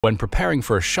When preparing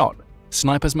for a shot,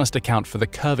 snipers must account for the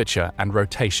curvature and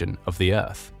rotation of the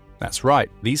Earth. That's right,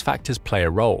 these factors play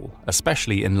a role,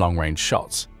 especially in long-range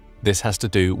shots. This has to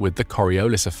do with the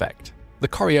Coriolis effect. The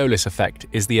Coriolis effect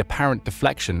is the apparent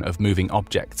deflection of moving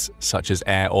objects, such as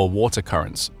air or water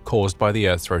currents, caused by the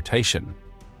Earth's rotation.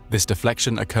 This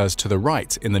deflection occurs to the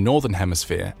right in the northern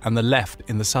hemisphere and the left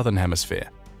in the southern hemisphere,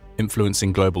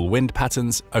 influencing global wind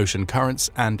patterns, ocean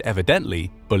currents, and,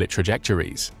 evidently, bullet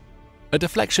trajectories. A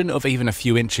deflection of even a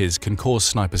few inches can cause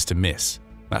snipers to miss.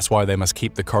 That's why they must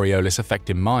keep the Coriolis effect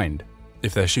in mind.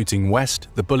 If they're shooting west,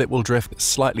 the bullet will drift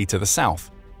slightly to the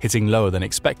south, hitting lower than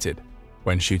expected.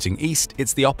 When shooting east,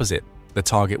 it's the opposite. The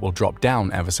target will drop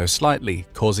down ever so slightly,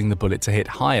 causing the bullet to hit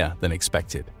higher than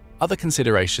expected. Other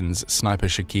considerations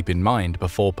snipers should keep in mind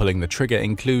before pulling the trigger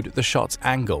include the shot's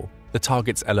angle, the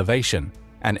target's elevation,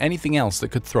 and anything else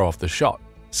that could throw off the shot,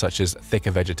 such as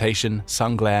thicker vegetation,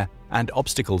 sun glare, and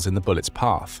obstacles in the bullet's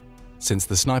path. Since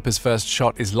the sniper's first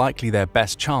shot is likely their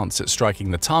best chance at striking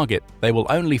the target, they will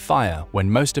only fire when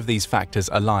most of these factors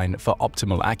align for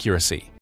optimal accuracy.